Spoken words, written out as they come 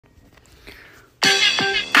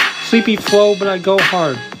Sleepy flow, but I go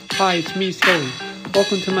hard. Hi, it's me, Scully.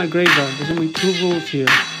 Welcome to my graveyard. There's only 2 rules here.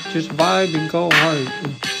 Just vibe and go hard.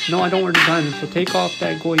 And no, I don't wear designers, so take off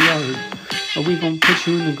that goyard. Or we gon' put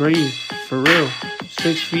you in the grave. For real.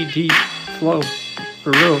 6 feet deep. Flow.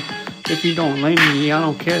 For real. If you don't lay me, I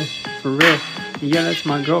don't care. For real. Yeah, that's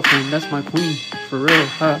my girlfriend. That's my queen. For real.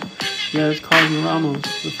 Huh? Yeah, that's Carly Ramos.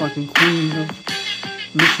 The fucking queen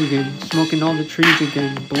of Michigan. Smoking all the trees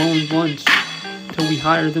again. Blowing blunts. Till we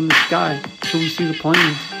higher than the sky. Till we see the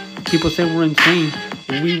planes. People say we're insane.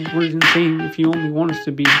 But we're insane if you only want us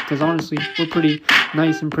to be. Because honestly, we're pretty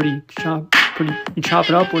nice and pretty. You chop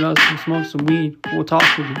it up with us and smoke some weed. We'll talk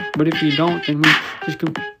with you. But if you don't, then we just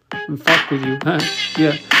go and fuck with you. Huh?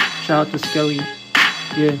 Yeah. Shout out to Skelly.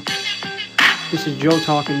 Yeah. This is Joe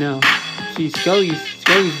talking now. See, Skelly's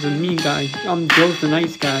the mean guy. Joe's the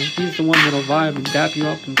nice guy. He's the one that'll vibe and dap you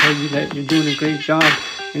up and tell you that you're doing a great job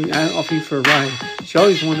and offer you for a ride.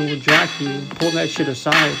 Skelly's the one who will jack you and pull that shit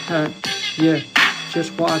aside. Yeah,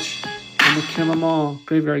 just watch. I'ma kill 'em all.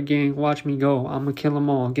 Graveyard Gang, watch me go. I'ma kill 'em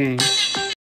all, gang.